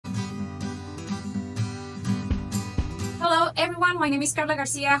Hello everyone, my name is Karla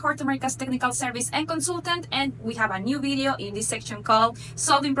Garcia, Hort Americas Technical Service and Consultant, and we have a new video in this section called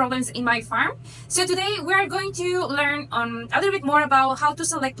Solving Problems in My Farm. So today we are going to learn a little bit more about how to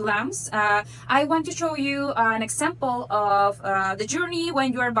select lamps. I want to show you an example of the journey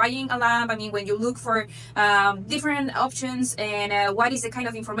when you are buying a lamp. When you look for different options and what is the kind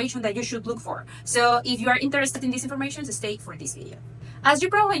of information that you should look for. So if you are interested in this information, stay for this video. As you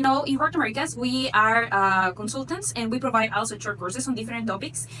probably know, in Hort Americas, we are consultants and we provide also short courses on different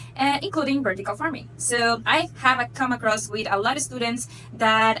topics, including vertical farming. So I have come across with a lot of students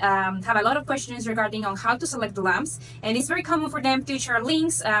that have a lot of questions regarding on how to select the lamps, and it's very common for them to share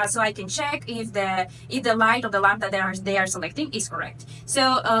links so I can check if the light of the lamp that they are selecting is correct.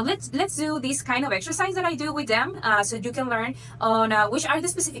 So let's do this kind of exercise that I do with them, so you can learn on which are the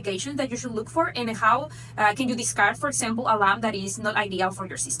specifications that you should look for and how can you discard, for example, a lamp that is not ideal for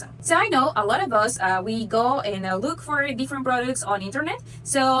your system. So I know a lot of us we go and look for different products on internet.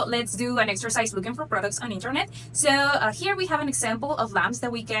 So let's do an exercise looking for products on internet. So here we have an example of lamps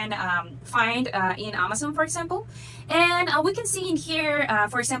that we can find in Amazon, for example. And we can see in here,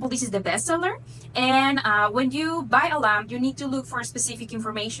 for example, this is the bestseller. And when you buy a lamp, you need to look for specific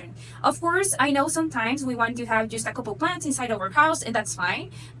information. Of course, I know sometimes we want to have just a couple plants inside of our house, and that's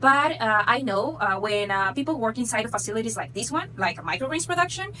fine. But I know when people work inside of facilities like this one, like a microgreens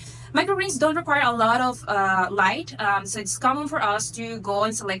production, microgreens don't require a lot of light. So it's common for us to go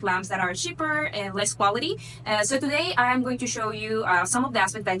and select lamps that are cheaper and less quality. So today I'm going to show you some of the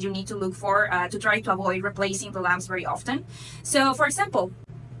aspects that you need to look for to try to avoid replacing the lamps very often. So for example,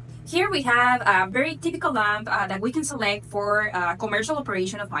 here we have a very typical lamp that we can select for commercial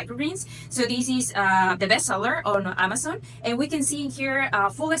operation of microgreens. So this is the bestseller on Amazon, and we can see in here a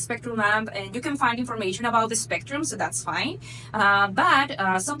full spectrum lamp, and you can find information about the spectrum, so that's fine.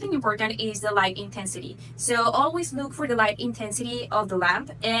 But something important is the light intensity. So always look for the light intensity of the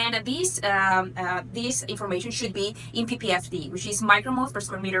lamp, and this information should be in ppfd, which is micromoles per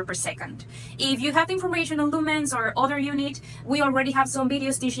square meter per second. If you have information on lumens or other unit, we already have some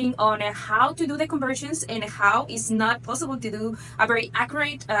videos teaching on how to do the conversions and how it's not possible to do a very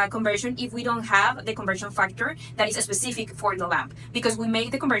accurate conversion if we don't have the conversion factor that is specific for the lamp, because we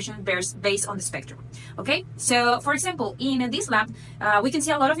make the conversion based on the spectrum. Okay, so for example, in this lamp we can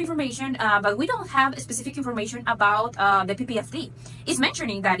see a lot of information, but we don't have specific information about the ppfd. It's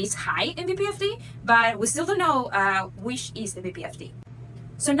mentioning that it's high in ppfd, but we still don't know which is the ppfd.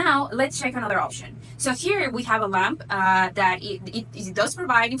 So now let's check another option. So here we have a lamp that it does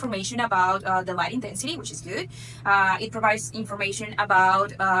provide information about the light intensity, which is good. It provides information about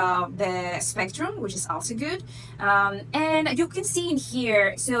the spectrum, which is also good. And you can see in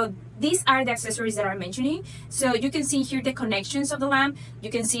here, so these are the accessories that I'm mentioning. So you can see here the connections of the lamp.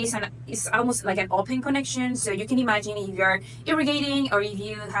 You can see it's almost like an open connection. So you can imagine if you're irrigating or if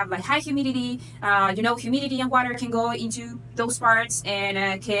you have like high humidity, humidity and water can go into those parts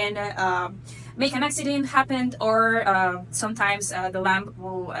and can make an accident happen, or sometimes the lamp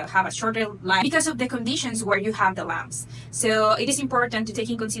will have a shorter life because of the conditions where you have the lamps. So it is important to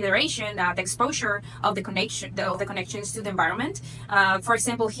take in consideration the exposure of the connections to the environment. For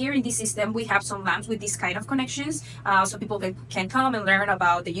example, here in this system we have some lamps with this kind of connections, so people can come and learn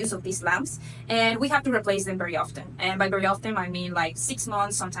about the use of these lamps, and we have to replace them very often. And by very often I mean like 6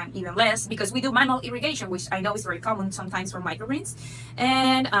 months, sometimes even less, because we do manual irrigation, which I know is very common sometimes for microgreens,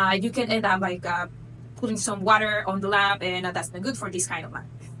 and you can end up like putting some water on the lamp, and that's not good for this kind of lamp.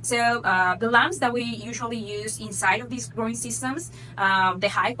 So the lamps that we usually use inside of these growing systems, the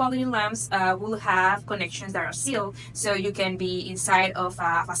high quality lamps will have connections that are sealed, so you can be inside of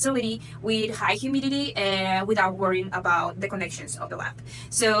a facility with high humidity and without worrying about the connections of the lamp.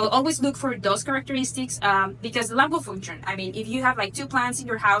 So always look for those characteristics, because the lamp will function. If you have like 2 plants in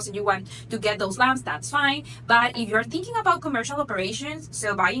your house and you want to get those lamps, that's fine. But if you're thinking about commercial operations,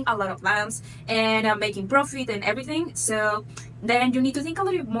 so buying a lot of lamps and making profit and everything, so then you need to think a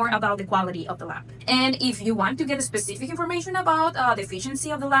little bit more about the quality of the lamp. And if you want to get specific information about the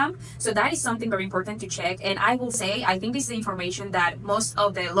efficiency of the lamp, so that is something very important to check. And I will say, I think this is the information that most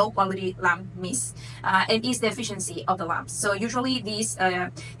of the low quality lamp miss, and is the efficiency of the lamps. So usually this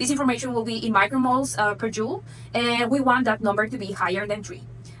information will be in micromoles per joule, and we want that number to be higher than 3.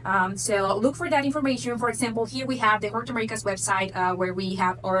 So look for that information. For example, here we have the Hort Americas website where we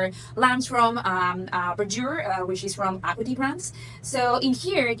have our lamps from Verdure, which is from Equity Brands. So in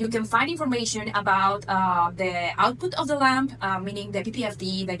here, you can find information about the output of the lamp, meaning the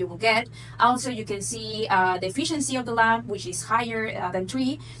PPFD that you will get. Also, you can see the efficiency of the lamp, which is higher than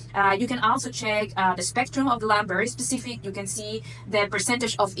 3. You can also check the spectrum of the lamp, very specific. You can see the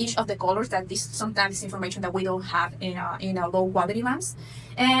percentage of each of the colors. That this sometimes is information that we don't have in low quality lamps.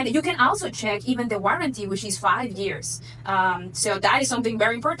 And you can also check even the warranty, which is 5 years. So that is something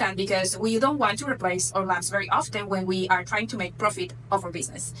very important because we don't want to replace our lamps very often when we are trying to make profit of our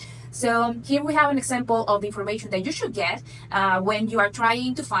business. So here we have an example of the information that you should get when you are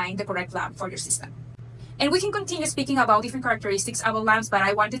trying to find the correct lamp for your system. And we can continue speaking about different characteristics of lamps, but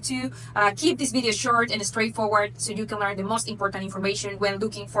I wanted to keep this video short and straightforward so you can learn the most important information when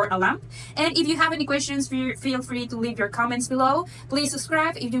looking for a lamp. And if you have any questions, feel free to leave your comments below. Please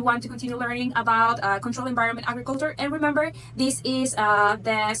subscribe if you want to continue learning about controlled environment agriculture. And remember, this is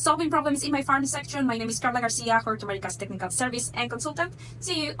the Solving Problems in My Farm section. My name is Karla Garcia, Hort Americas Technical Service and Consultant.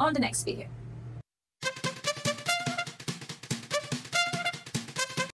 See you on the next video.